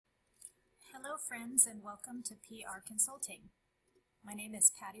Hello friends, and welcome to PR Consulting. My name is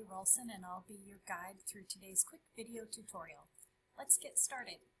Patty Rolson and I'll be your guide through today's quick video tutorial. Let's get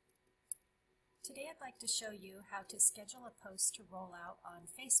started. Today I'd like to show you how to schedule a post to roll out on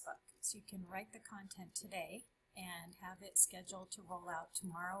Facebook. So you can write the content today and have it scheduled to roll out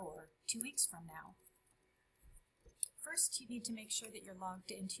tomorrow or 2 weeks from now. First, you need to make sure that you're logged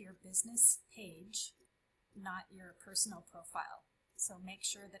into your business page, not your personal profile. So make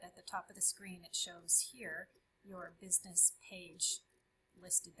sure that at the top of the screen it shows here your business page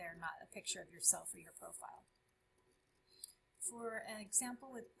listed there, not a picture of yourself or your profile. For an example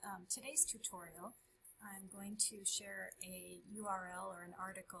with today's tutorial, I'm going to share a URL or an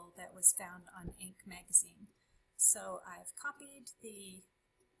article that was found on Inc. magazine. So I've copied the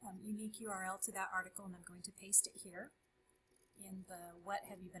unique URL to that article and I'm going to paste it here in the What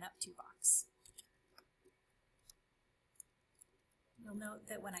Have You Been Up To box. You'll note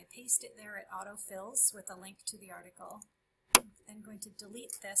that when I paste it there, it autofills with a link to the article. I'm going to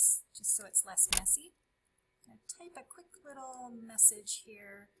delete this just so it's less messy. I'm going to type a quick little message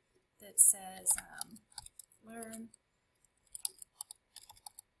here that says, learn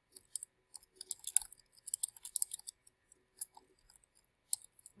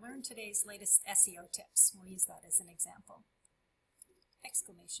today's latest SEO tips. We'll use that as an example.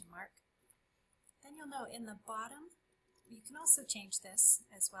 Exclamation mark. Then you'll note in the bottom, you can also change this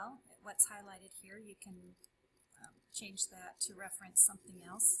as well. What's highlighted here, you can change that to reference something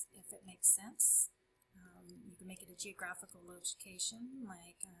else if it makes sense. You can make it a geographical location,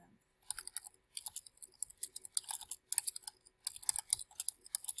 like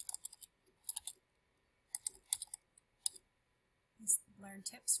learn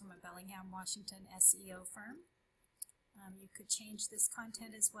tips from a Bellingham, Washington SEO firm. You could change this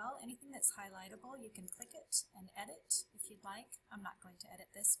content as well. Anything that's highlightable, you can click it and edit if you'd like. I'm not going to edit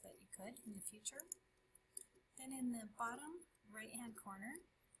this, but you could in the future. Then in the bottom right-hand corner,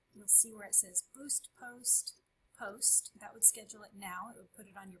 you'll see where it says Boost Post, Post. That would schedule it now. It would put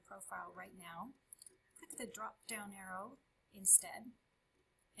it on your profile right now. Click the drop-down arrow instead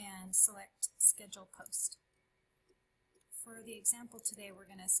and select Schedule Post. For the example today, we're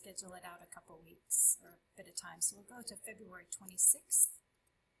going to schedule it out a couple weeks or a bit of time. So we'll go to February 26th.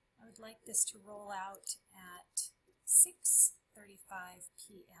 I would like this to roll out at 6:35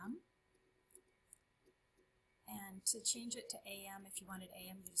 p.m. And to change it to AM, if you wanted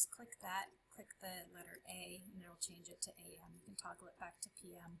AM, you just click that, click the letter A, and it'll change it to AM. You can toggle it back to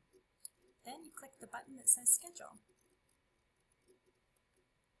PM. Then you click the button that says Schedule.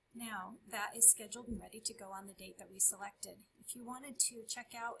 Now that is scheduled and ready to go on the date that we selected. If you wanted to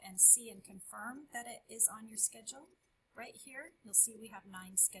check out and see and confirm that it is on your schedule, right here you'll see we have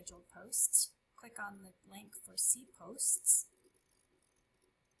 9 scheduled posts. Click on the link for See Posts.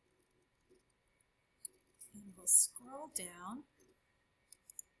 And we'll scroll down.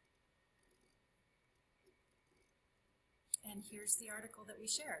 And here's the article that we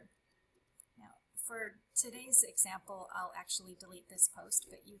shared. Now, for today's example, I'll actually delete this post,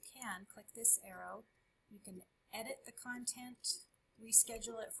 but you can click this arrow. You can edit the content,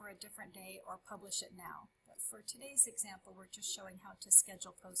 reschedule it for a different day, or publish it now. But for today's example, we're just showing how to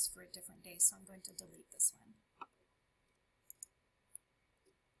schedule posts for a different day, so I'm going to delete this one.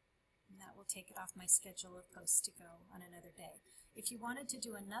 And that will take it off my schedule of posts to go on another day. If you wanted to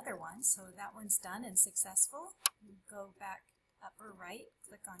do another one, so that one's done and successful, you go back upper right,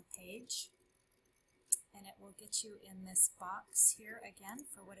 click on Page, and it will get you in this box here again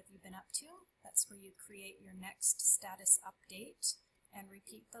for What Have You Been Up To. That's where you create your next status update and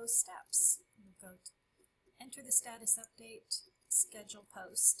repeat those steps. You go to enter the status update, schedule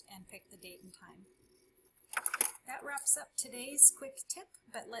post, and pick the date and time. That wraps up today's quick tip,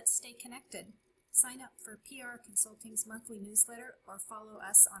 but let's stay connected. Sign up for PR Consulting's monthly newsletter or follow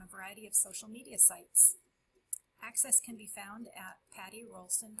us on a variety of social media sites. Access can be found at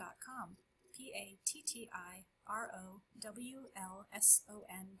pattyrolson.com.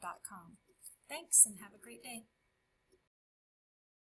 PATTIROWLSON.com. Thanks and have a great day.